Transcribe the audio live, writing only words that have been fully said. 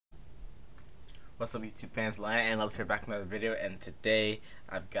What's up, YouTube fans? Lion and let's hear back another video. And today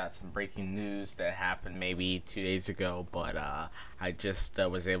I've got some breaking news that happened maybe 2 days ago, but I just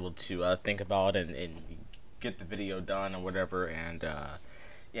was able to think about it and get the video done or whatever. And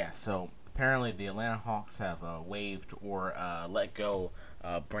yeah, so apparently the Atlanta Hawks have waived or let go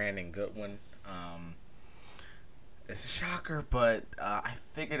Brandon Goodwin. It's a shocker, but I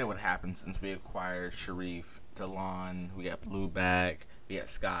figured it would happen since we acquired Sharif, Delon, we got Blue back, we got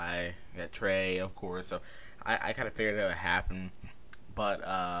Sky, we got Trey, of course. So I kind of figured it would happen, but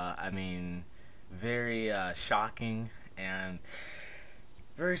I mean, very shocking and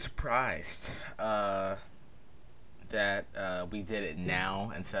very surprised that we did it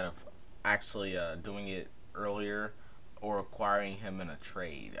now instead of actually doing it earlier or acquiring him in a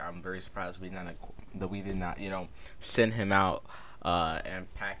trade. I'm very surprised we did not, send him out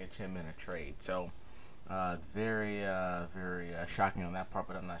and package him in a trade. So very shocking on that part,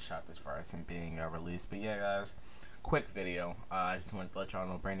 but I'm not shocked as far as him being released. But yeah, guys, quick video. I just wanted to let y'all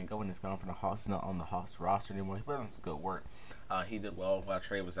know Brandon Goodwin is gone from the Hawks, not on the Hawks roster anymore. He put on some good work. He did well while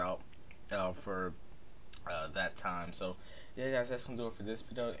Trey was out for that time. So yeah, guys, that's gonna do it for this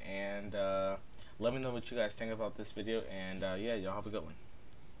video, and let me know what you guys think about this video, and yeah, y'all have a good one.